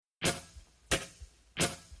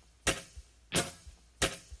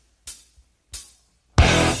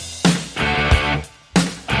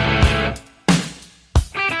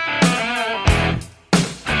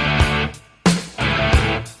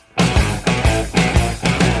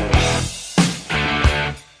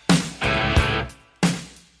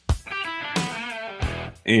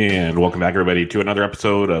And welcome back, everybody, to another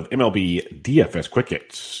episode of MLB DFS Quick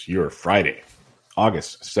Hits, your Friday,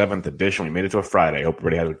 August 7th edition. We made it to a Friday. Hope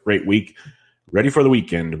everybody has a great week, ready for the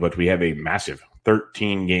weekend, but we have a massive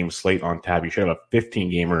 13-game slate on tap. You should have a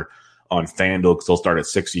 15-gamer on FanDuel because they'll start at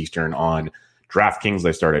 6 Eastern. On DraftKings,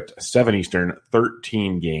 they start at 7 Eastern,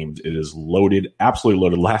 13 games. It is loaded, absolutely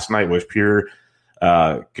loaded. Last night was pure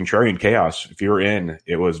contrarian chaos. If you were in,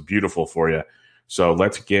 it was beautiful for you. So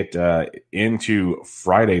let's get into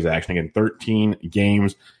Friday's action. Again, 13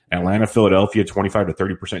 games. Atlanta, Philadelphia, 25 to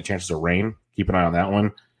 30% chances of rain. Keep an eye on that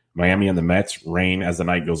one. Miami and the Mets, rain as the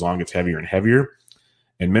night goes on, gets heavier and heavier.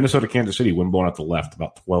 And Minnesota, Kansas City, wind blowing out the left,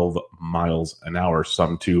 about 12 miles an hour.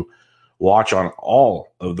 Something to watch on all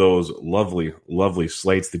of those lovely, lovely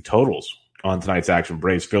slates. The totals on tonight's action: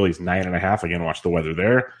 Braves, Phillies, 9.5. Again, watch the weather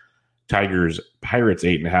there. Tigers, Pirates,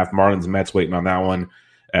 8.5. Marlins, Mets, waiting on that one,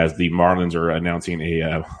 as the Marlins are announcing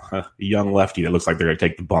a young lefty that looks like they're going to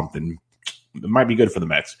take the bump, and it might be good for the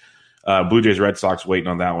Mets. Blue Jays, Red Sox, waiting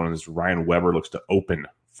on that one, as Ryan Weber looks to open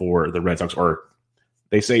for the Red Sox, or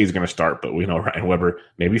they say he's going to start, but we know Ryan Weber,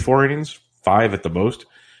 maybe 4 innings, 5 at the most,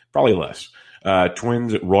 probably less.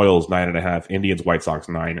 Twins, Royals, 9.5. Indians, White Sox,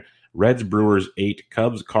 9. Reds, Brewers, 8.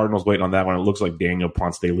 Cubs, Cardinals, waiting on that one. It looks like Daniel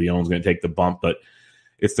Ponce de Leon is going to take the bump, but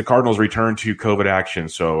it's the Cardinals' return to COVID action,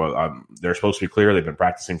 so they're supposed to be clear. They've been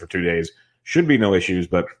practicing for 2 days. Should be no issues,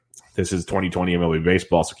 but this is 2020 MLB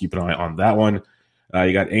baseball, so keep an eye on that one.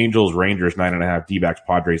 You got Angels, Rangers, 9.5. D-backs,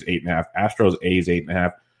 Padres, 8.5. Astros, A's,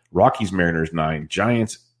 8.5. Rockies, Mariners, 9.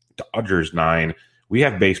 Giants, Dodgers, 9. We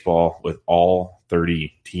have baseball with all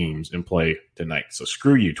 30 teams in play tonight, so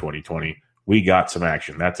screw you, 2020. We got some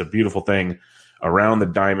action. That's a beautiful thing around the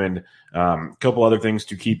diamond. A couple other things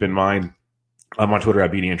to keep in mind. I'm on Twitter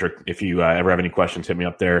at BDintric. If you ever have any questions, hit me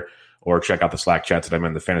up there, or check out the Slack chats that I'm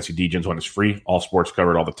in. The Fantasy DGens one is free. All sports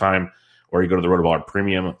covered all the time. Or you go to the Rotoballer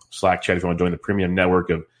Premium Slack chat if you want to join the premium network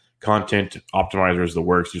of content optimizers, the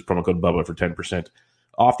works. Use promo code BUBBA for 10%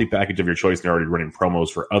 off the package of your choice. They're already running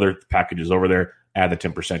promos for other packages over there. Add the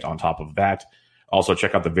 10% on top of that. Also,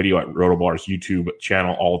 check out the video at Rotoballer's YouTube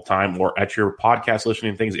channel all the time, or at your podcast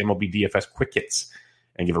listening things, MLB DFS Quick Hits,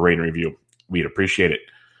 and give a rating review. We'd appreciate it.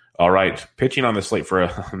 All right, pitching on the slate for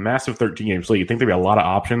a massive 13-game slate. You think there'd be a lot of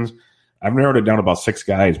options? I've narrowed it down to about 6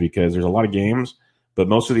 guys because there's a lot of games, but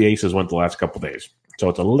most of the aces went the last couple days. So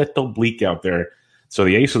it's a little bleak out there. So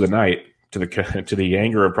the ace of the night, to the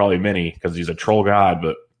anger of probably many, because he's a troll god,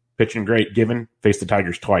 but pitching great, given, faced the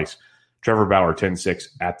Tigers twice. Trevor Bauer, 10-6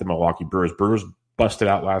 at the Milwaukee Brewers. Brewers busted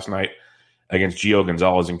out last night against Gio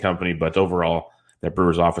Gonzalez and company, but overall, that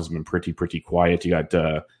Brewers offense has been pretty quiet. You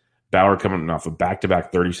got Bauer coming off a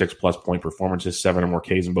back-to-back 36-plus point performances, 7 or more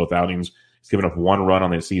Ks in both outings. He's given up 1 run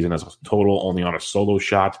on the season as a total, only on a solo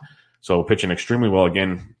shot. So pitching extremely well.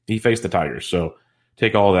 Again, he faced the Tigers. So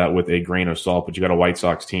take all that with a grain of salt. But you got a White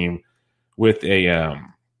Sox team with a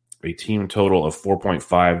team total of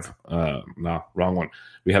 4.5. No, wrong one.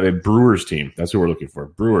 We have a Brewers team. That's who we're looking for.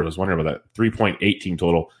 Brewers. I was wondering about that. 3.8 team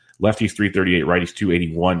total. Lefties 338, righties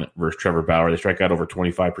 281 versus Trevor Bauer. They strike out over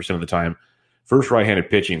 25% of the time. First right-handed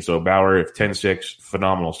pitching, so Bauer at 10-6,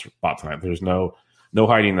 phenomenal spot tonight. There's no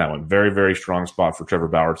hiding that one. Very, very strong spot for Trevor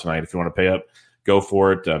Bauer tonight. If you want to pay up, go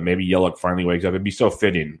for it. Maybe Yelich finally wakes up. It'd be so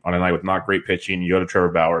fitting on a night with not great pitching. You go to Trevor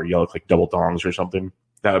Bauer, Yelich like double dongs or something.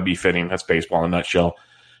 That would be fitting. That's baseball in a nutshell.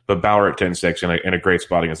 But Bauer at 10-6 in a great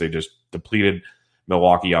spot against they just depleted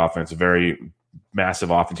Milwaukee offense. A very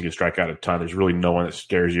massive offense. You can strike out a ton. There's really no one that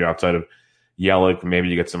scares you outside of Yelich. Maybe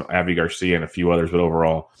you get some Avi Garcia and a few others, but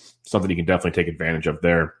overall, something you can definitely take advantage of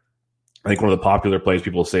there. I think one of the popular plays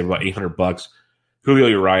people will save about $800. Julio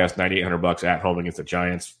Urias, $9,800 at home against the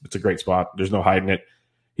Giants. It's a great spot. There's no hiding it.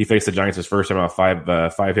 He faced the Giants his first time out,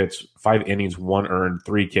 5 hits, 5 innings, 1 earned,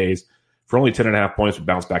 3 Ks. For only 10.5 points, but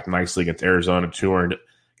bounced back nicely against Arizona. 2 earned,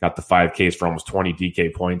 got the 5 Ks for almost 20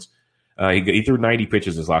 DK points. He threw 90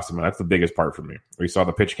 pitches this last time. That's the biggest part for me. We saw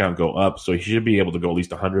the pitch count go up, so he should be able to go at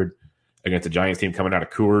least 100 against the Giants team coming out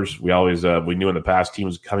of Coors. We always we knew in the past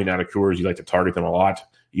teams coming out of Coors, you like to target them a lot,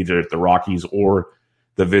 either at the Rockies or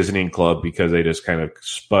the visiting club, because they just kind of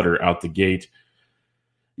sputter out the gate.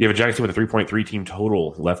 You have a Giants team with a 3.3 team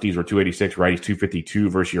total. Lefties were 286, righties 252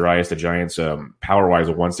 versus Urias. The Giants, power-wise,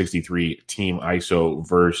 a 163 team ISO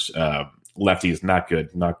versus lefties. Not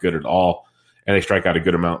good at all. And they strike out a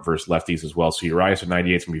good amount versus lefties as well. So Urias at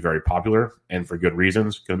 98 is going to be very popular, and for good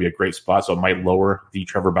reasons. Going to be a great spot, so it might lower the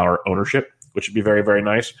Trevor Bauer ownership, which would be very, very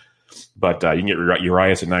nice. But you can get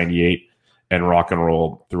Urias at 98 and rock and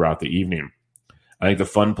roll throughout the evening. I think the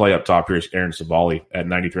fun play up top here is Aaron Savali at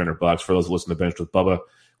 $9,300 for those who listen to Bench with Bubba,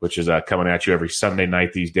 which is coming at you every Sunday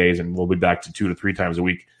night these days, and we'll be back to 2 to 3 times a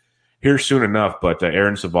week here soon enough. But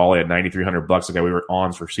Aaron Savali at $9,300, the guy we were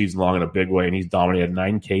on for season long in a big way, and he's dominated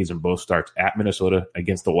 9 Ks in both starts at Minnesota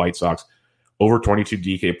against the White Sox, over 22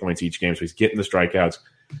 DK points each game. So he's getting the strikeouts.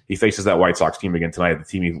 He faces that White Sox team again tonight. The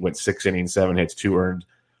team he went 6 innings, 7 hits, 2 earned,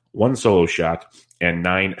 1 solo shot, and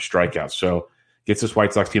 9 strikeouts. So gets this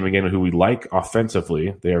White Sox team again who we like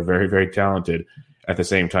offensively. They are very, very talented. At the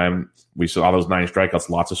same time, we saw those 9 strikeouts,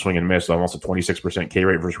 lots of swing and miss, almost a 26% K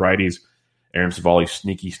rate versus righties. Aaron Savali,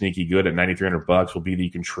 sneaky good at $9,300, will be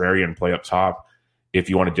the contrarian play up top. If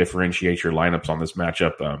you want to differentiate your lineups on this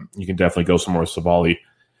matchup, you can definitely go somewhere with Savali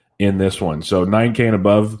in this one. So 9K and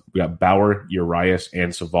above, we got Bauer, Urias,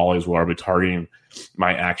 and Savali as well. I'll be targeting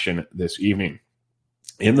my action this evening.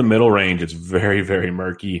 In the middle range, it's very, very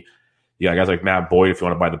murky. Yeah, guys like Matt Boyd, if you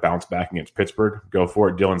want to buy the bounce back against Pittsburgh, go for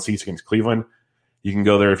it. Dylan Cease against Cleveland. You can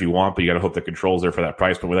go there if you want, but you got to hope the control's there for that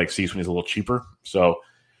price. But we like Cease when he's a little cheaper. So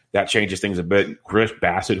that changes things a bit. Chris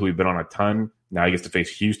Bassett, who we've been on a ton, now he gets to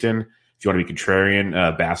face Houston. If you want to be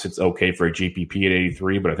contrarian, Bassett's okay for a GPP at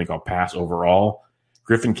 83, but I think I'll pass overall.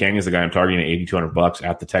 Griffin Canyon is the guy I'm targeting at $8,200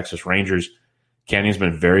 at the Texas Rangers. Canyon's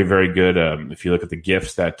been very, very good. If you look at the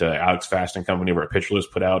gifts that Alex Fast and company over at Pitcher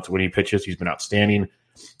List put out when he pitches, he's been outstanding.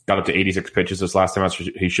 Got up to 86 pitches this last time out, so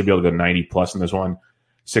he should be able to go 90-plus in this one.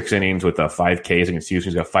 6 innings with 5 Ks against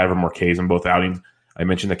Houston. He's got 5 or more Ks in both outings. I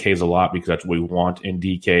mentioned the Ks a lot because that's what we want in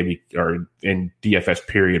DK or in DFS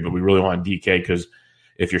period, but we really want DK because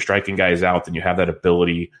if you're striking guys out, then you have that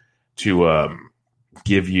ability to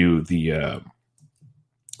give you the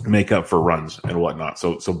make up for runs and whatnot.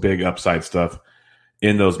 So big upside stuff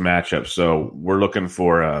in those matchups. So we're looking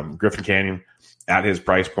for Griffin Canyon at his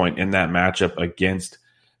price point in that matchup against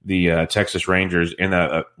the Texas Rangers in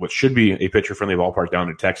what should be a pitcher-friendly ballpark down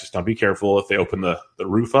in Texas. Now, be careful if they open the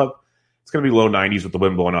roof up. It's going to be low 90s with the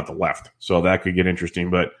wind blowing out the left. So that could get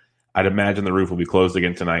interesting, but I'd imagine the roof will be closed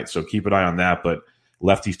again tonight. So keep an eye on that. But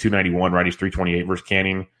lefties 291, righties 328 versus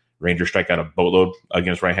Canyon. Rangers strike out a boatload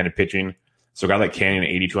against right-handed pitching. So a guy like Canyon at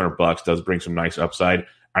 $8,200 does bring some nice upside.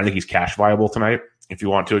 I think he's cash viable tonight if you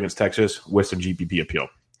want to against Texas with some GPP appeal.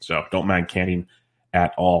 So don't mind Canyon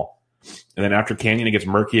at all. And then after Canyon, it gets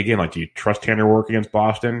murky again. Like, do you trust Tanner Roark against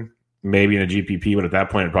Boston? Maybe in a GPP, but at that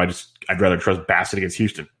point, I'd rather trust Bassett against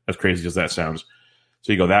Houston. As crazy as that sounds.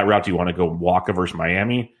 So you go that route. Do you want to go Walker versus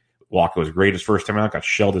Miami? Walker was great his first time out, got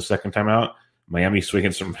shelled his second time out. Miami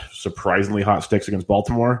swinging some surprisingly hot sticks against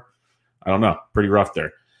Baltimore. I don't know. Pretty rough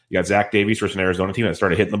there. You got Zach Davies versus an Arizona team that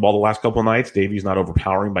started hitting the ball the last couple of nights. Davies not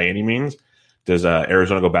overpowering by any means. Does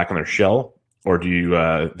Arizona go back on their shell? Or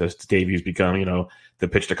does Davies become, the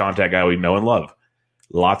pitch to contact guy we know and love?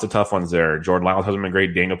 Lots of tough ones there. Jordan Lyles hasn't been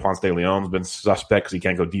great. Daniel Ponce de Leon's been suspect because he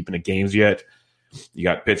can't go deep into games yet. You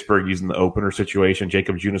got Pittsburgh using the opener situation.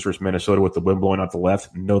 Jacob Junis versus Minnesota with the wind blowing out the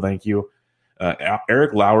left. No, thank you.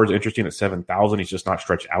 Eric Lauer's interesting at 7,000. He's just not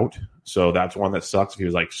stretched out. So that's one that sucks. If he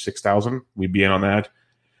was like 6,000, we'd be in on that.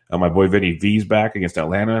 My boy Vinny V's back against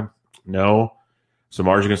Atlanta. No.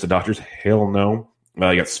 Samardzija against the Dodgers. Hell no.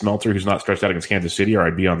 You got Smelter, who's not stretched out against Kansas City, or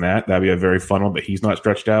I'd be on that. That'd be a very fun one, but he's not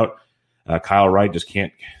stretched out. Kyle Wright just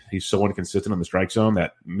can't. He's so inconsistent in the strike zone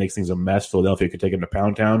that makes things a mess. Philadelphia could take him to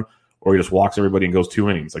Pound Town, or he just walks everybody and goes 2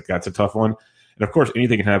 innings. Like, that's a tough one. And, of course,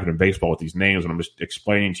 anything can happen in baseball with these names, and I'm just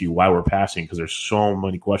explaining to you why we're passing because there's so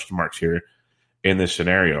many question marks here in this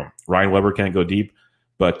scenario. Ryan Weber can't go deep,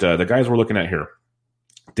 but the guys we're looking at here,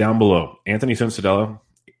 down below, Anthony Cianciarulo,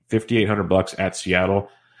 $5,800 at Seattle.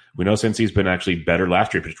 We know since he's been actually better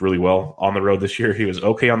last year, pitched really well on the road this year. He was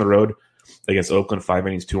okay on the road against Oakland, 5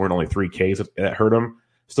 innings, 2 earned, only 3 Ks. That hurt him.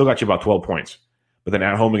 Still got you about 12 points. But then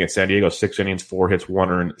at home against San Diego, 6 innings, 4 hits, 1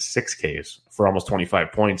 earned, 6 Ks for almost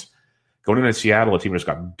 25 points. Going into Seattle, a team just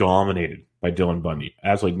got dominated by Dylan Bundy.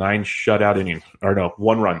 Absolutely 9 shutout innings. Or no,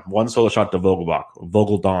 1 run. 1 solo shot to Vogelbach.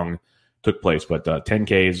 Vogeldong took place, but 10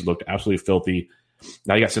 Ks, looked absolutely filthy.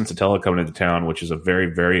 Now you got Cincinnati coming into town, which is a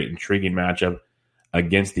very, very intriguing matchup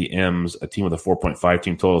against the M's, a team with a 4.5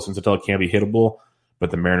 team total. Cincinnati can be hittable,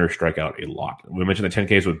 but the Mariners strike out a lot. We mentioned the 10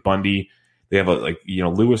 Ks with Bundy. They have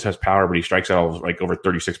Lewis has power, but he strikes out like over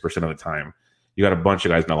 36% of the time. You got a bunch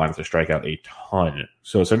of guys in the lineup to strike out a ton.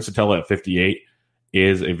 So Cincinnati at 58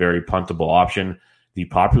 is a very puntable option. The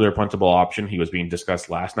popular puntable option, he was being discussed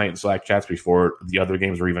last night in Slack chats before the other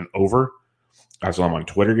games were even over. I saw him on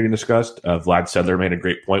Twitter getting discussed. Vlad Sedler made a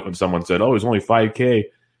great point when someone said, "Oh, he's only 5K."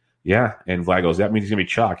 Yeah, and Vlad goes, "That means he's gonna be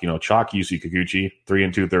chalk." Chalk Yusei Kikuchi, 3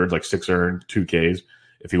 2/3, like 6 earned, 2 Ks.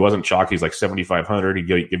 If he wasn't chalk, he's like 7,500.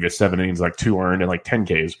 He'd give you 7 innings, like 2 earned, and like 10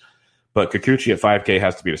 Ks. But Kikuchi at 5K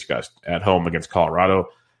has to be discussed at home against Colorado.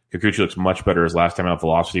 Kikuchi looks much better. His last time out,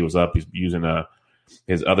 velocity was up. He's using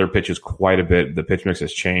his other pitches quite a bit. The pitch mix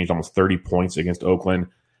has changed, almost 30 points against Oakland.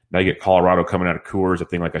 Now you get Colorado coming out of Coors, a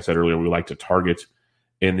thing, like I said earlier, we like to target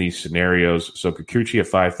in these scenarios. So Kikuchi at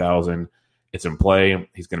 5,000, it's in play.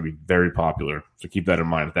 He's going to be very popular. So keep that in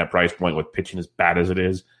mind. At that price point, with pitching as bad as it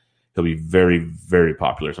is, he'll be very, very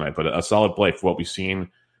popular tonight. But a solid play for what we've seen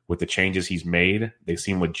with the changes he's made. They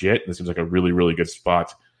seem legit. This seems like a really, really good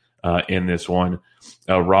spot in this one.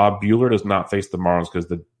 Rob Buehler does not face the Marlins because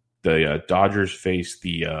the Dodgers face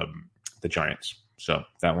the Giants. So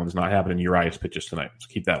that one's not happening. Urias pitches tonight. So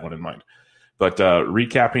keep that one in mind. But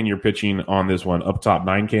recapping your pitching on this one, up top,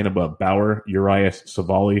 9K and above, Bauer, Urias,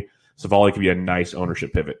 Savali. Savali could be a nice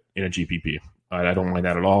ownership pivot in a GPP. I don't mind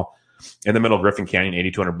that at all. In the middle, Griffin Canyon,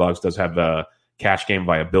 $8,200, does have the cash game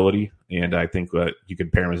viability, and I think you can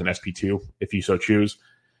pair him as an SP2 if you so choose.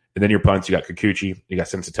 And then your punts, you got Kikuchi, you got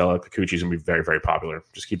Sensatella. Kikuchi's going to be very, very popular.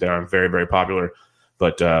 Just keep that on, very, very popular.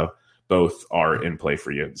 But both are in play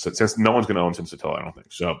for you. So, since no one's going to own Sensatella, I don't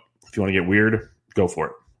think. So if you want to get weird, go for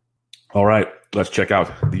it. All right, let's check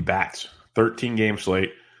out the bats. 13-game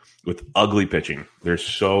slate with ugly pitching. There's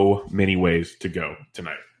so many ways to go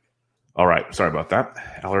tonight. All right, sorry about that.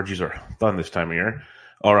 Allergies are fun this time of year.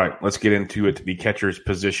 All right, let's get into it. The catcher's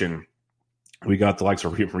position. We got the likes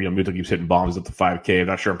of Rio Muto keeps hitting bombs up to 5K. I'm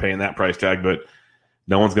not sure I'm paying that price tag, but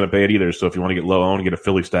no one's going to pay it either. So if you want to get low owned, get a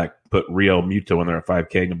Philly stack, put Rio Muto in there at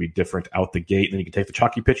 5K. It'll be different out the gate. And then you can take the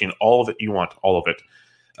chalky pitching, all of it you want, all of it.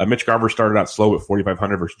 Mitch Garver started out slow at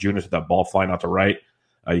 4,500 versus Junis with that ball flying out to right.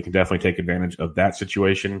 You can definitely take advantage of that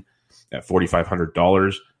situation at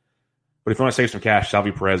 $4,500. But if you want to save some cash,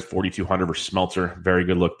 Salvi Perez, 4,200 versus Smeltzer. Very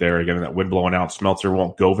good look there. Again, that wind blowing out. Smeltzer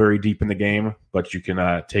won't go very deep in the game, but you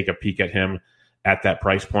can take a peek at him at that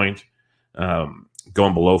price point.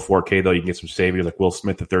 Going below 4K, though, you can get some savings. Like Will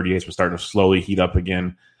Smith, the 38's been starting to slowly heat up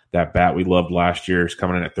again. That bat we loved last year is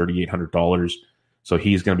coming in at $3,800. So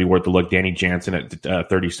he's going to be worth the look. Danny Jansen at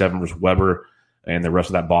 37 versus Weber. And the rest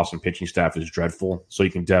of that Boston pitching staff is dreadful. So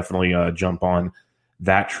you can definitely jump on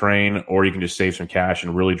that train, or you can just save some cash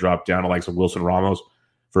and really drop down to like some Wilson Ramos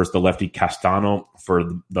versus the lefty Castano for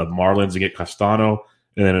the Marlins to get Castano,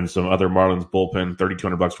 and then in some other Marlins bullpen,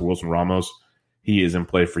 $3,200 for Wilson Ramos. He is in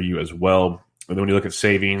play for you as well. And then when you look at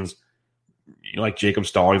savings, you know, like Jacob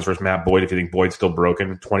Stallings versus Matt Boyd, if you think Boyd's still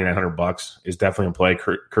broken, $2,900 is definitely in play.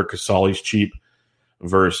 Kirk Casale's cheap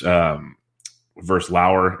versus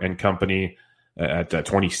Lauer and company at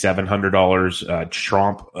 $2,700.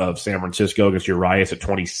 Trump of San Francisco against Urias at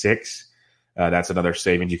 26. That's another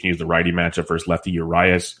savings. You can use the righty matchup versus lefty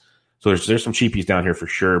Urias. So there's some cheapies down here for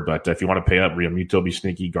sure. But if you want to pay up, Realmuto will be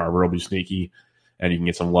sneaky, Garver will be sneaky, and you can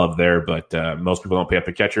get some love there. But most people don't pay up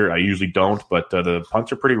the catcher. I usually don't, but the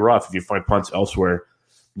punts are pretty rough. If you find punts elsewhere,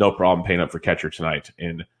 no problem paying up for catcher tonight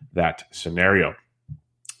in that scenario.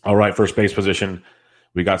 All right, first base position.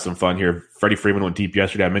 We got some fun here. Freddie Freeman went deep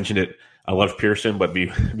yesterday. I mentioned it. I love Pearson, but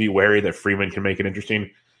be wary that Freeman can make it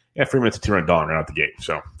interesting. Yeah, Freeman's a $200 right out the gate.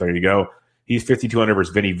 So there you go. He's 5,200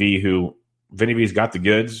 versus Vinny V, who Vinny V's got the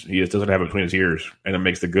goods. He just doesn't have it between his ears, and it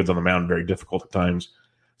makes the goods on the mound very difficult at times.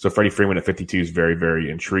 So Freddie Freeman at 52 is very,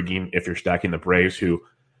 very intriguing if you're stacking the Braves, who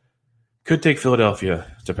could take Philadelphia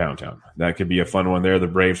to Pound Town. That could be a fun one there. The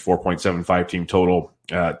Braves 4.75 team total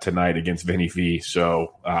tonight against Vinny V.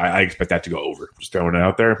 So I expect that to go over. Just throwing it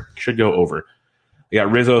out there. Should go over. You got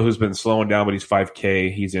Rizzo, who's been slowing down, but he's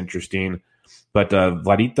 5K. He's interesting. But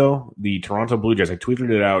Vladito, the Toronto Blue Jays, I tweeted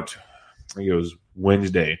it out, I think it was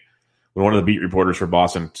Wednesday, when one of the beat reporters for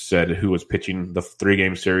Boston said who was pitching the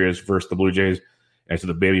 3-game series versus the Blue Jays. And so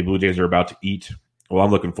the baby Blue Jays are about to eat. Well,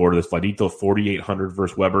 I'm looking forward to this. Vladito, 4,800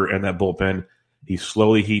 versus Weber and that bullpen. He's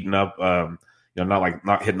slowly heating up.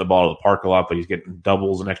 Not hitting the ball to the park a lot, but he's getting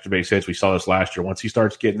doubles and extra base hits. We saw this last year. Once he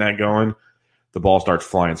starts getting that going, the ball starts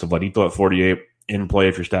flying. So Vladito at 48. In play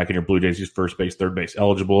if you're stacking your Blue Jays. He's first base, third base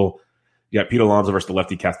eligible. You got Pete Alonso versus the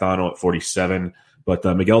lefty Castano at 47. But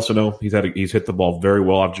Miguel Sano, he's hit the ball very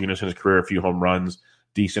well off Junis in his career, a few home runs,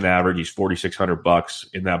 decent average. He's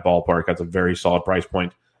 $4,600 in that ballpark. That's a very solid price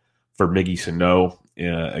point for Miggy Sano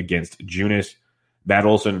against Junis. Matt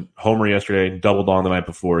Olson, homer yesterday, doubled on the night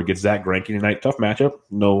before. Gets Zach Greinke tonight. Tough matchup.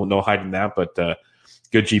 No hiding that, but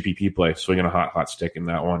good GPP play. Swinging a hot stick in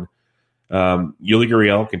that one. Yuli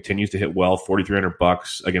Gurriel continues to hit well,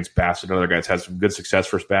 $4,300 against Bassett. Another guy's had some good success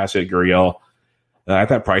for Bassett. Gurriel, at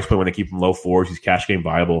that price point when they keep him low fours, he's cash game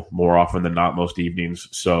viable more often than not most evenings.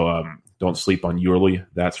 So don't sleep on Yuli.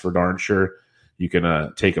 That's for darn sure. You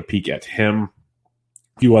can take a peek at him.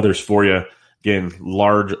 A few others for you. Again,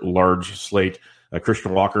 large slate.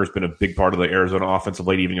 Christian Walker has been a big part of the Arizona offense of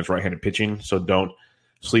late, even against right-handed pitching. So don't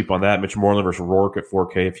sleep on that. Mitch Moreland versus Rourke at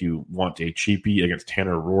 4K if you want a cheapie against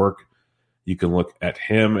Tanner Rourke. You can look at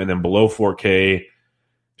him. And then below 4K,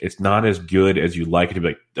 It's not as good as you'd like it to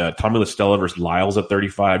be. Like Tommy LaStella versus Lyles at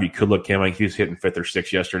 35. You could look him like he was hitting 5th or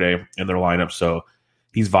 6th yesterday in their lineup, so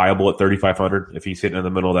he's viable at 3,500. If he's hitting in the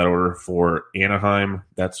middle of that order for Anaheim,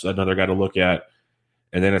 that's another guy to look at.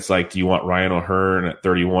 And then it's like, do you want Ryan O'Hearn at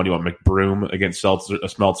 31? Do you want McBroom against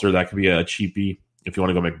Smeltzer? That could be a cheapie if you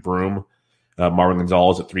want to go McBroom. Marvin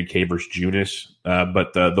Gonzalez at 3K versus Junis.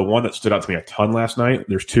 But the one that stood out to me a ton last night,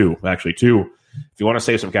 there's two. If you want to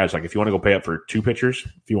save some cash, like if you want to go pay up for 2 pitchers,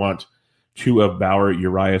 if you want 2 of Bauer,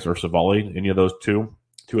 Urias, or Savali, any of those two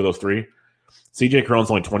of those 3, CJ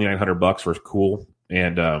Cron's only $2,900 for Cool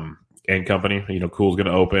and company. Cool's going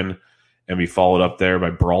to open and be followed up there by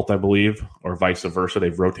Brault, I believe, or vice versa.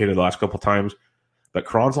 They've rotated the last couple of times, but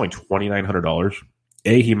Cron's only $2,900.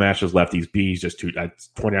 A, he matches lefties. B, he's just that's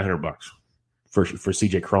 $2,900 for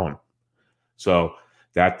CJ Cron. So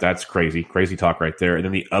that's crazy talk right there. And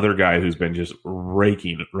then the other guy who's been just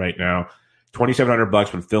raking right now,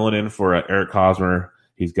 $2,700, been filling in for Eric Hosmer.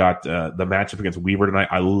 He's got the matchup against Weaver tonight.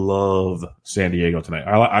 I love San Diego tonight.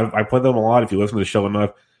 I play them a lot. If you listen to the show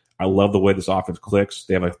enough, I love the way this offense clicks.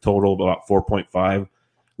 They have a total of about 4.5.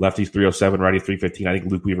 Lefties 307, righty 315. I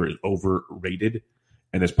think Luke Weaver is overrated,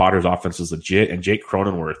 and this Padres offense is legit. And Jake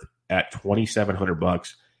Cronenworth at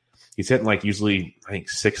 $2,700. He's hitting like usually, I think,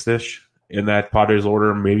 6th-ish in that Padres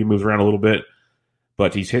order. Maybe moves around a little bit,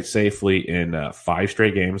 but he's hit safely in 5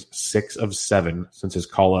 straight games, 6 of 7 since his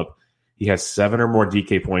call-up. He has 7 or more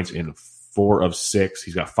DK points in 4 of 6.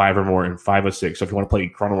 He's got 5 or more in 5 of 6. So if you want to play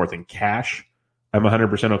Cronenworth in cash, I'm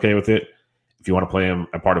 100% okay with it. If you want to play him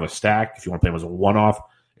a part of a stack, if you want to play him as a one-off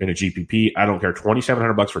in a GPP, I don't care.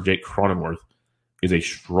 $2,700 for Jake Cronenworth is a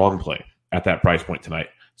strong play at that price point tonight.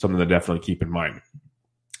 Something to definitely keep in mind.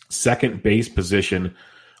 Second base position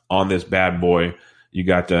on this bad boy, you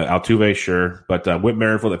got Altuve, sure, but Whit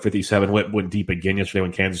Merrifield at 57. Whit went deep again yesterday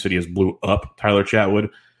when Kansas City has blew up Tyler Chatwood.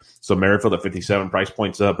 So Merrifield at 57, price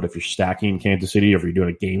points up. But if you're stacking Kansas City or if you're doing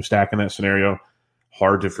a game stack in that scenario,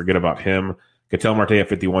 hard to forget about him. Ketel Marte at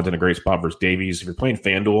 51 is in a great spot versus Davies. If you're playing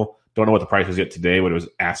FanDuel, don't know what the price is yet today, but it was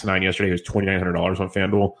asinine yesterday. It was $2,900 on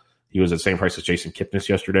FanDuel. He was at the same price as Jason Kipnis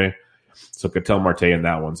yesterday. So Ketel Marte in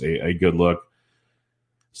that one's a good look.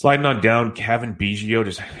 Sliding on down, Kevin Biggio,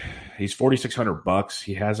 he's $4,600.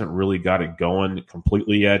 He hasn't really got it going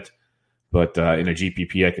completely yet, but in a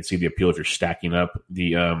GPP, I could see the appeal if you're stacking up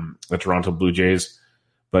the Toronto Blue Jays.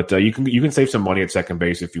 But you can save some money at second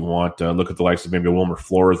base if you want. Look at the likes of maybe Wilmer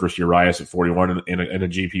Flores versus Urias at 41 in a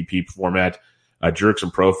GPP format. Jerks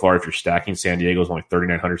and Profar, if you're stacking, San Diego's only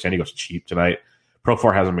 $3,900. San Diego's cheap tonight.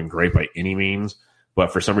 Profar hasn't been great by any means,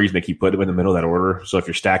 but for some reason they keep putting him in the middle of that order. So if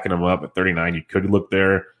you're stacking them up at 39, you could look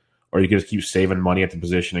there, or you could just keep saving money at the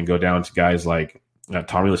position and go down to guys like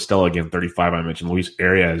Tommy LaStella again, 35. I mentioned Luis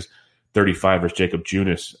Arias, 35 versus Jacob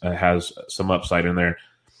Junis has some upside in there.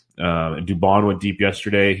 Dubon went deep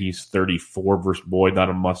yesterday. He's 34 versus Boyd, not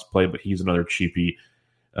a must play, but he's another cheapie.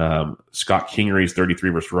 Scott Kingery's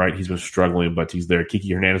 33 versus Wright. He's been struggling, but he's there.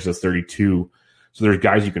 Kiki Hernandez is 32. So there's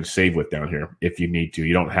guys you can save with down here if you need to.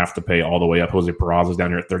 You don't have to pay all the way up. Jose Peraza's down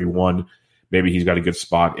here at 31. Maybe he's got a good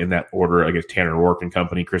spot in that order against Tanner Rourke and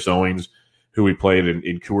company. Chris Owings, who we played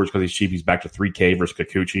in Coors because he's cheap. He's back to 3K versus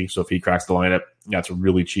Kikuchi. So if he cracks the lineup, that's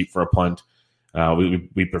really cheap for a punt.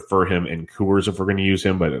 We prefer him in Coors if we're going to use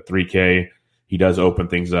him, but at 3K, he does open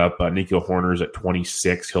things up. Nico Horner's at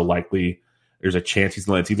 26. There's a chance it's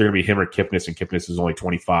either going to be him or Kipnis, and Kipnis is only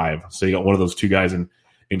 25. So you got one of those two guys in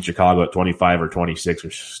Chicago at 25 or 26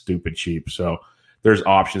 are stupid cheap. So there's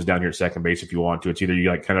options down here at second base if you want to. It's either you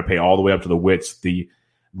kind of pay all the way up to the Wits, the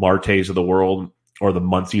Martes of the world, or the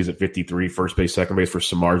Muncies at 53, first base, second base for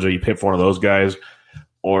Samardzija. You pick for one of those guys,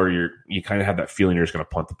 or you kind of have that feeling you're just going to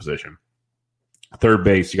punt the position. Third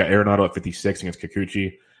base, you got Arenado at 56 against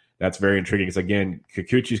Kikuchi. That's very intriguing because, again,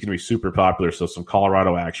 Kikuchi is going to be super popular, so some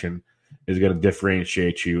Colorado action is going to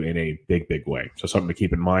differentiate you in a big, big way. So something to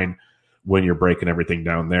keep in mind when you're breaking everything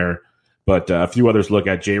down there. But a few others look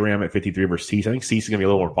at J-Ram at 53 versus Cease. I think Cease is going to be a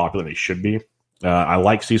little more popular than he should be. I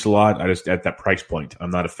like Cease a lot. I just, at that price point,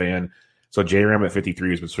 I'm not a fan. So J-Ram at 53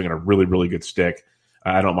 has been swinging a really, really good stick.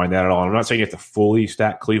 I don't mind that at all. I'm not saying you have to fully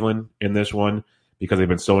stack Cleveland in this one because they've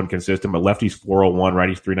been so inconsistent, but lefties 401,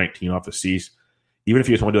 righties 319 off of Cease. Even if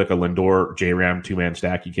you just want to do like a Lindor, J-Ram, two-man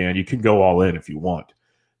stack, you can. You can go all in if you want.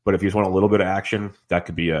 But if you just want a little bit of action, that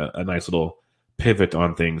could be a nice little pivot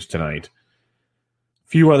on things tonight.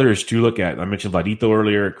 Few others to look at. I mentioned Vladito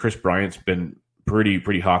earlier. Chris Bryant's been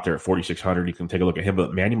pretty hot there at 4,600. You can take a look at him.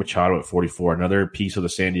 But Manny Machado at 44, another piece of the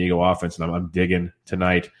San Diego offense, and I'm digging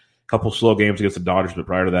tonight. A couple slow games against the Dodgers, but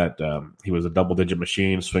prior to that, he was a double-digit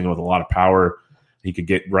machine, swinging with a lot of power. He could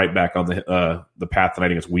get right back on the path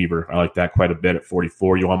tonight against Weaver. I like that quite a bit at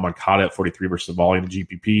 44. Yohan Moncada at 43 versus Savali in the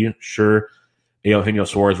GPP. Sure. Eugenio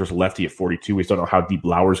Suarez versus lefty at 42. We still don't know how deep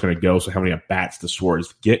Lauer's going to go, so how many at-bats does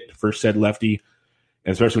Suarez get for said lefty?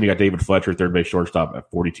 And especially when you got David Fletcher, third base shortstop at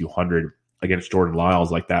 4,200 against Jordan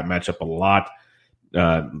Lyles. Like that matchup a lot.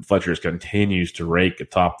 Fletcher continues to rake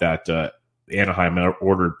atop that Anaheim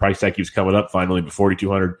ordered price tag keeps coming up finally, but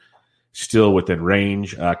 4,200 still within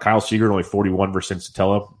range. Kyle Seager only 41 versus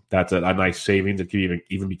Sensatella. That's a nice savings. It could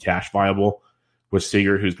even be cash viable with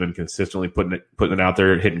Seager, who's been consistently putting it out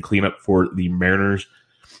there, hitting cleanup for the Mariners.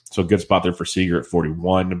 So good spot there for Seager at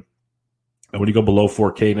 41. And when you go below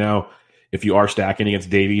 4K now, if you are stacking against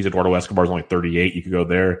Davies, Eduardo Escobar is only 38. You could go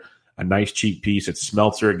there. A nice cheap piece. It's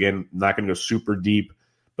Smeltzer again, not going to go super deep,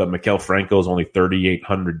 but Maikel Franco is only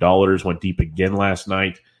 $3,800. Went deep again last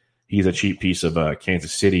night. He's a cheap piece of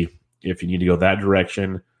Kansas City if you need to go that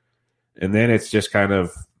direction. And then it's just kind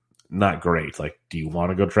of not great. Like, do you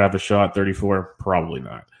want to go Travis Shaw at 34? Probably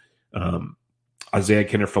not. Isaiah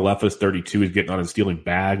Kiner-Falefa is 32. He's getting on and stealing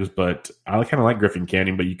bags, but I kind of like Griffin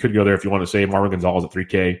Canning, but you could go there if you want to save Marwin Gonzalez at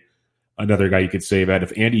 3K. Another guy you could save at.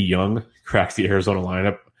 If Andy Young cracks the Arizona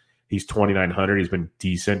lineup, he's 2,900. He's been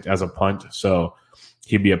decent as a punt, so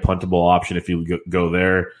he'd be a puntable option if you go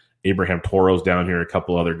there. Abraham Toro's down here, a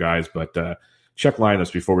couple other guys, but check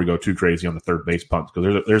lineups before we go too crazy on the third base punts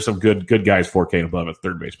because there's some good guys 4K and above at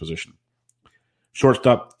third base position.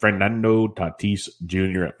 Shortstop, Fernando Tatis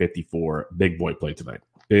Jr. at 54. Big boy play tonight.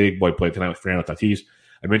 With Fernando Tatis.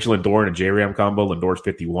 I mentioned Lindor and a J-Ram combo. Lindor's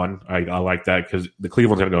 51. I like that because the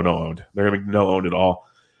Cleveland's going to go no-owned. They're going to be no-owned at all.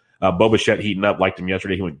 Bo Bichette heating up. Liked him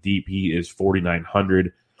yesterday. He went deep. He is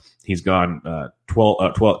 4,900. He's gone 10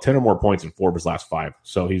 or more points in 4 of his last 5.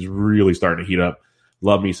 So he's really starting to heat up.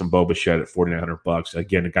 Love me some Bo Bichette at $4,900.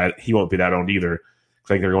 Again, a guy, he won't be that owned either. It's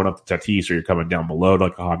like they're going up to Tatis or you're coming down below,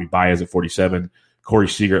 like a Javi Baez at 47. Corey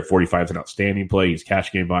Seager at 45 is an outstanding play. He's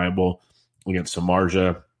cash game viable against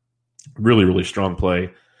Samardzija. Really, really strong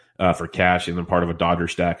play for cash, and then part of a Dodger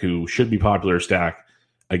stack who should be popular stack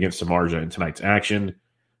against Samardzija in tonight's action.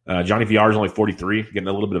 Johnny VR is only 43, getting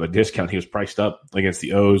a little bit of a discount. He was priced up against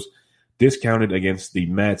the O's, discounted against the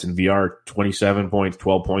Mets, and VR 27 points,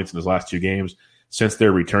 12 points in his last 2 games. Since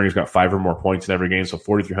their return, he's got 5 or more points in every game, so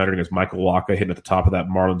 4,300 against Michael Wacha, hitting at the top of that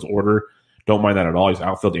Marlins order. Don't mind that at all. He's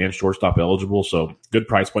outfield and shortstop eligible, so good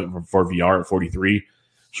price point for VR at 43.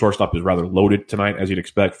 Shortstop is rather loaded tonight, as you'd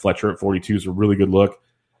expect. Fletcher at 42 is a really good look.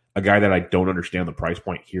 A guy that I don't understand the price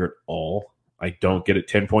point here at all. I don't get it.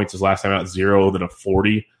 10 points his last time out, 0, then a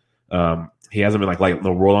 40. He hasn't been like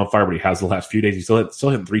the world on fire, but he has the last few days. He's still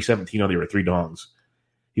hitting 317 on the year, 3 dongs.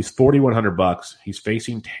 He's $4,100. He's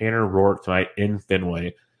facing Tanner Roark tonight in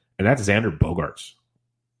Fenway, and that's Xander Bogaerts.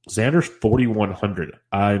 Xander's 4,100.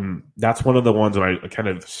 That's one of the ones when I kind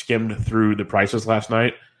of skimmed through the prices last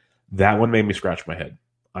night. That one made me scratch my head.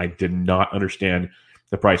 I did not understand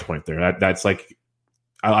the price point there. That's like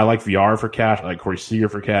I like VR for cash. I like Corey Seager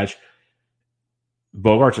for cash.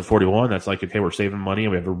 Bogaerts at 41. That's like, okay, we're saving money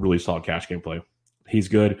and we have a really solid cash game play. He's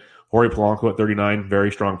good. Jorge Polanco at 39.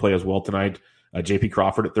 Very strong play as well tonight. JP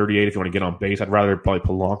Crawford at 38. If you want to get on base, I'd rather probably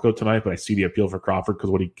Polanco tonight, but I see the appeal for Crawford because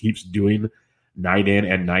what he keeps doing night in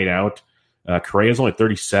and night out. Correa is only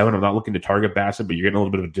 37. I'm not looking to target Bassett, but you're getting a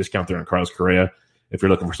little bit of a discount there on Carlos Correa. If you're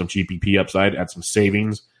looking for some GPP upside, add some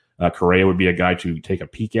savings. Correa would be a guy to take a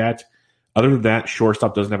peek at. Other than that,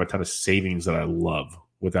 shortstop doesn't have a ton of savings that I love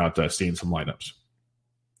without seeing some lineups.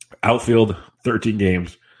 Outfield, 13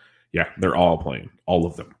 games. Yeah, they're all playing, all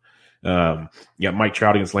of them. Mike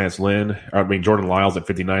Trout against Lance Lynn. Jordan Lyles at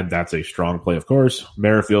 59. That's a strong play, of course.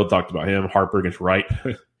 Merrifield, talked about him. Harper against Wright.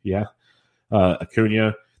 Yeah.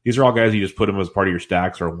 Acuna. These are all guys you just put them as part of your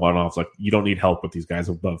stacks or one-offs. Like, you don't need help with these guys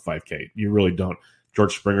above 5K. You really don't.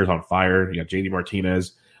 George Springer's on fire. You got JD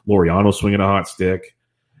Martinez. Laureano swinging a hot stick.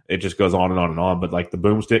 It just goes on and on and on. But like the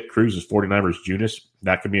boomstick, Cruz is 49 versus Junis.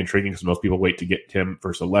 That could be intriguing because most people wait to get him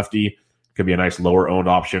versus a lefty. Could be a nice lower-owned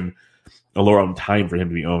option. A lower-owned time for him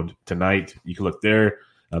to be owned tonight. You can look there.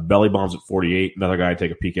 Belly Bombs at 48. Another guy to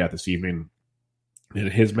take a peek at this evening. In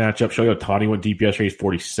his matchup, Shohei Ohtani went deep yesterday. He's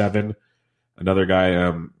 47. Another guy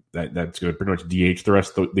that's going to pretty much DH the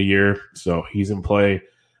rest of the year. So he's in play.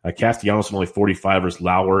 Castellanos only 45 versus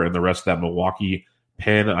Lauer and the rest of that Milwaukee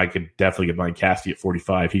pen. I could definitely get mine Casty at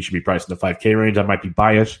 45. He should be priced in the 5K range. I might be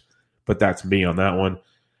biased, but that's me on that one.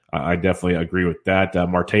 I definitely agree with that.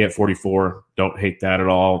 Marte at 44. Don't hate that at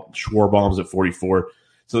all. Schwarbaum's at 44.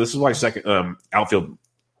 So this is why second outfield,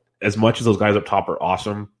 as much as those guys up top are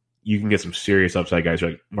awesome, you can get some serious upside guys.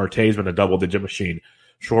 Like Marte's been a double-digit machine.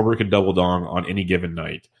 Schwarber can double dong on any given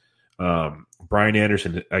night. Brian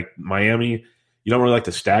Anderson, like Miami, You don't really like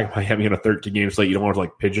to stack Miami on a 13-game slate. You don't want to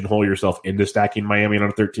like pigeonhole yourself into stacking Miami on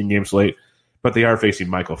a 13-game slate. But they are facing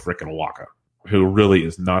Michael frickin' Waka, who really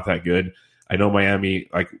is not that good. I know Miami,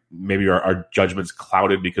 like maybe our judgment's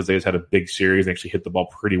clouded because they just had a big series and actually hit the ball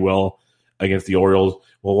pretty well against the Orioles.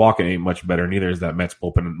 Well, Waka ain't much better. Neither is that Mets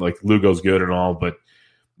bullpen. Like Lugo's good and all, but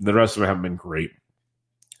the rest of them haven't been great.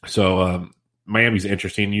 So Miami's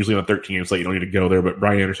interesting. Usually on a 13-game slate, you don't need to go there. But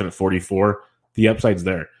Brian Anderson at 44, the upside's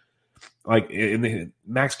there. Like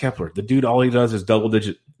Max Kepler, the dude, all he does is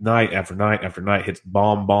double-digit night after night after night, hits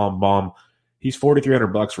bomb, bomb, bomb. He's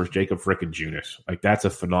 $4,300 versus Jacob frickin' Junis. Like, that's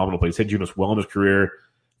a phenomenal play. He's hit Junis well in his career.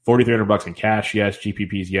 $4,300 in cash, yes.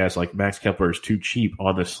 GPPs, yes. Like, Max Kepler is too cheap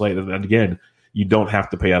on this slate. And again, you don't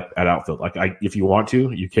have to pay up at outfield. Like, if you want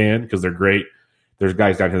to, you can because they're great. There's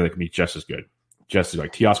guys down here that can be just as good. Just as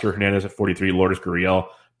like Teoscar Hernandez at 43, Lourdes Gurriel,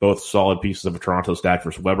 both solid pieces of a Toronto stack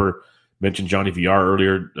versus Weber. Mentioned Johnny VR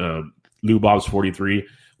earlier. Lou Bob's 43.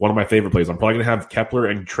 One of my favorite plays. I'm probably going to have Kepler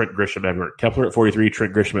and Trent Grisham everywhere. Kepler at 43,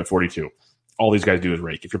 Trent Grisham at 42. All these guys do is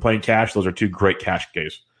rake. If you're playing cash, those are two great cash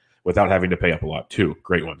plays without having to pay up a lot. Two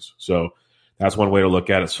great ones. So that's one way to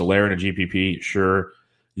look at it. Soler and a GPP, sure.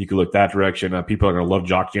 You could look that direction. People are going to love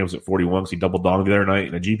Jock Jams at 41 because he double donked the other night.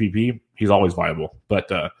 And a GPP, he's always viable.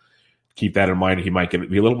 But keep that in mind. He might be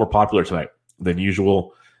a little more popular tonight than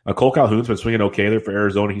usual. Cole Calhoun's been swinging okay there for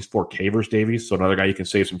Arizona. He's 4K versus Davies, so another guy you can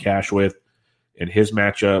save some cash with in his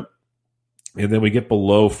matchup. And then we get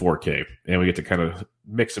below 4K, and we get to kind of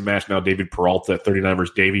mix and match now. David Peralta at 39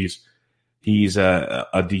 versus Davies. He's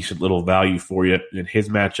a decent little value for you in his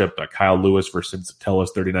matchup. Kyle Lewis versus Senzatella,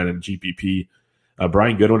 39 in GPP.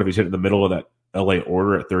 Brian Goodwin, if he's hitting the middle of that LA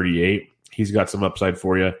order at 38, he's got some upside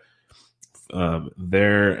for you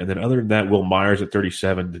there. And then other than that, Will Myers at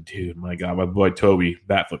 37. Dude, my God, my boy Toby,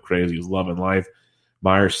 Batfoot crazy, is loving life.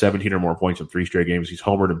 Myers, 17 or more points in 3 straight games. He's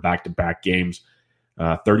homered in back-to-back games.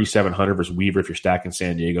 3,700 versus Weaver if you're stacking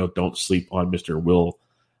San Diego. Don't sleep on Mr. Will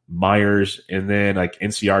Myers. And then like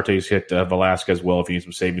Enciarte's hit Velasquez well if he needs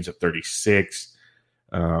some savings at 36.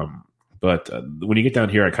 But when you get down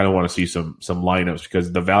here, I kind of want to see some lineups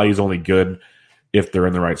because the value is only good if they're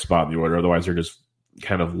in the right spot in the order. Otherwise, they're just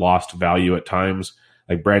kind of lost value at times.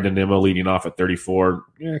 Like Brandon Nimmo leading off at 34.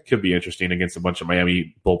 Yeah, it could be interesting against a bunch of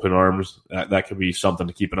Miami bullpen arms. That could be something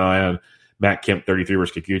to keep an eye on. Matt Kemp, 33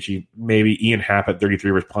 versus Kikuchi. Maybe Ian Happ at 33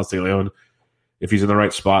 versus Ponce de Leon. If he's in the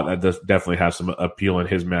right spot, that does definitely have some appeal in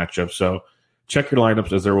his matchup. So check your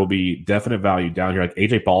lineups as there will be definite value down here. Like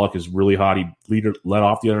AJ Pollock is really hot. He led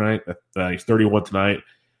off the other night. He's 31 tonight.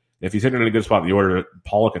 If he's hitting in a good spot in the order,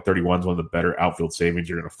 Pollock at 31 is one of the better outfield savings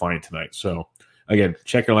you're going to find tonight. So again,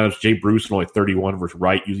 check your lineups. Jay Bruce only 31 versus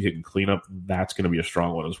Wright, usually hitting cleanup. That's going to be a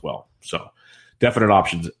strong one as well. So definite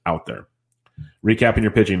options out there. Recapping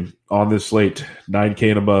your pitching on this slate, 9K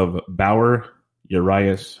and above, Bauer,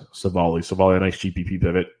 Urias, Savali. Savali, a nice GPP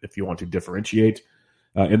pivot if you want to differentiate.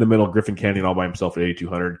 In the middle, Griffin Canyon all by himself at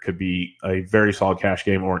 8,200. Could be a very solid cash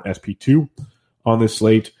game or an SP2 on this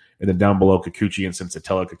slate. And then down below, Kikuchi and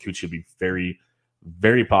Senzatella. Kikuchi will be very,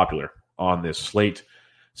 very popular on this slate.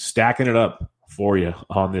 Stacking it up for you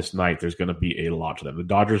on this night, there's going to be a lot of them. The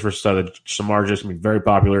Dodgers versus the Samardzija going to be very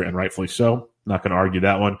popular, and rightfully so. Not going to argue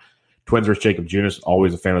that one. Twins versus Jacob Junis,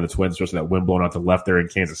 always a fan of the Twins, especially that wind blowing out to the left there in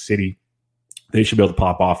Kansas City. They should be able to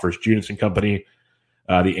pop off versus Junis and company.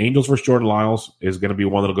 The Angels versus Jordan Lyles is going to be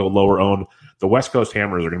one that will go lower owned. The West Coast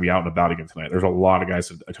Hammers are going to be out and about again tonight. There's a lot of guys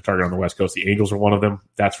to target on the West Coast. The Angels are one of them,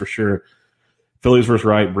 that's for sure. Phillies versus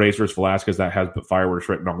Wright, Braves versus Velasquez, that has fireworks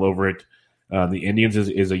written all over it. The Indians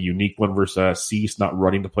is a unique one versus Cease, not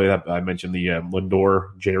running to play that. I mentioned the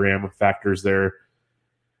Lindor, J-Ram factors there.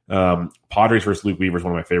 Padres versus Luke Weaver is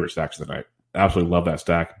one of my favorite stacks of the night. Absolutely love that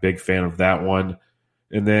stack. Big fan of that one.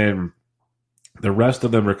 And then the rest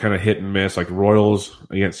of them are kind of hit and miss, like Royals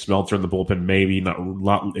against Smeltzer in the bullpen, maybe not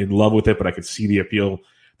in love with it, but I could see the appeal.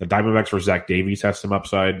 The Diamondbacks versus Zach Davies has some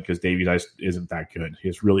upside because Davies isn't that good. He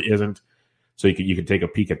just really isn't. So you can take a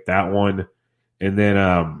peek at that one. And then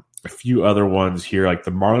a few other ones here, like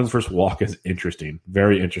the Marlins versus Walker is interesting,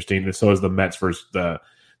 very interesting. And so is the Mets versus the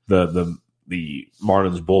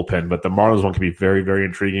Marlins bullpen, but the Marlins one can be very, very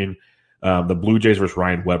intriguing. The Blue Jays versus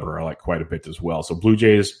Ryan Weber I like quite a bit as well. So Blue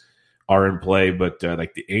Jays are in play, but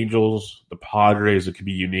like the Angels, the Padres, it could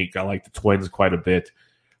be unique. I like the Twins quite a bit.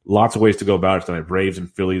 Lots of ways to go about it tonight. Braves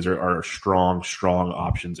and Phillies are strong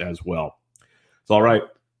options as well. It's all right.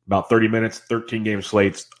 About 30 minutes, 13 game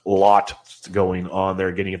slates, a lot going on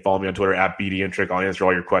there. Getting and follow me on Twitter at BDintric. I'll answer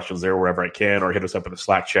all your questions there wherever I can, or hit us up in the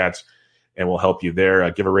Slack chats and we'll help you there.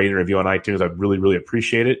 Give a rating and review on iTunes. I'd really, really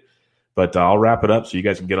appreciate it. But I'll wrap it up so you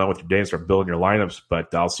guys can get on with your day and start building your lineups.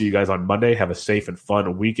 But I'll see you guys on Monday. Have a safe and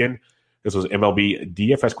fun weekend. This was MLB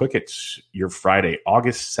DFS Quick Hits, your Friday,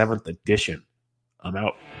 August 7th edition. I'm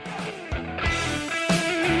out.